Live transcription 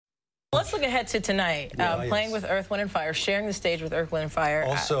Let's look ahead to tonight. Playing with Earth, Wind & Fire, sharing the stage with Earth, Wind & Fire.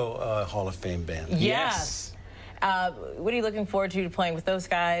 Also a Hall of Fame band. Yes. What are you looking forward to playing with those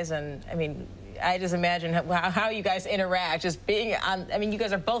guys? And, I mean, I just imagine how you guys interact, just being on, I mean, you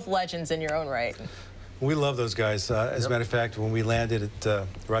guys are both legends in your own right. We love those guys. As a matter of fact, when we landed at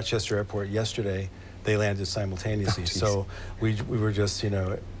Rochester Airport yesterday, they landed simultaneously. So we were just, you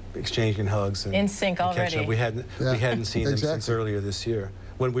know, exchanging hugs and in sync already. We hadn't seen them since earlier this year.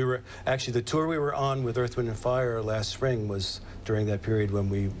 When we were actually, the tour we were on with Earth, Wind & Fire last spring was during that period when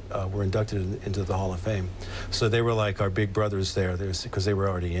we were inducted into the Hall of Fame. So they were like our big brothers there, because they were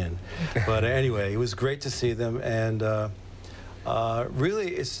already in. But anyway, it was great to see them, and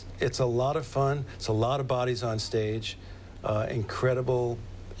really, it's a lot of fun. It's a lot of bodies on stage. Incredible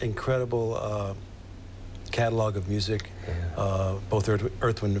catalog of music, both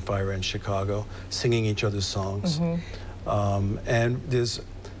Earth, Wind & Fire and Chicago, singing each other's songs.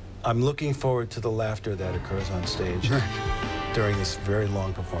 And I'm looking forward to the laughter that occurs on stage during this very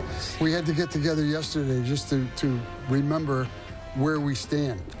long performance. We had to get together yesterday just to remember where we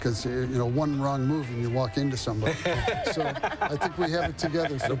stand, because you know, one wrong move and you walk into somebody. So I think we have it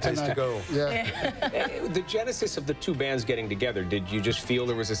together for tonight. Place to go. Yeah. The genesis of the two bands getting together, did you just feel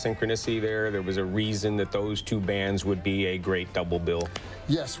there was a synchronicity there? There was a reason that those two bands would be a great double bill?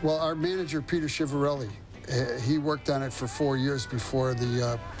 Yes. Well, our manager, Peter Chivarelli, he worked on it for 4 years before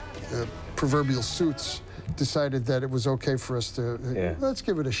the proverbial Suits decided that it was okay for us to, let's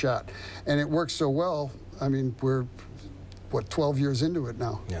give it a shot. And it worked so well. I mean, we're, what, 12 years into it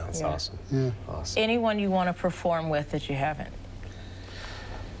now. Yeah, that's awesome. Yeah. Awesome. Anyone you want to perform with that you haven't?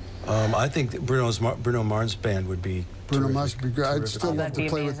 I think that Bruno Mars' band would be Bruno Mars would be great. I'd still love to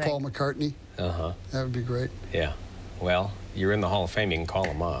play amazing. with Paul McCartney. Uh-huh. That would be great. Yeah. Well, you're in the Hall of Fame. You can call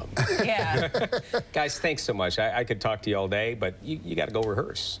them up. Yeah. Guys, thanks so much. I could talk to you all day, but you got to go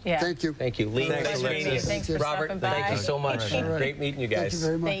rehearse. Yeah. Thank you. Thank you. Lee, Thanks, thanks for Robert, stopping by. thank you so much. Right. Great meeting you guys. Thank you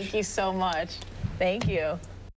very much. Thank you so much. Thank you.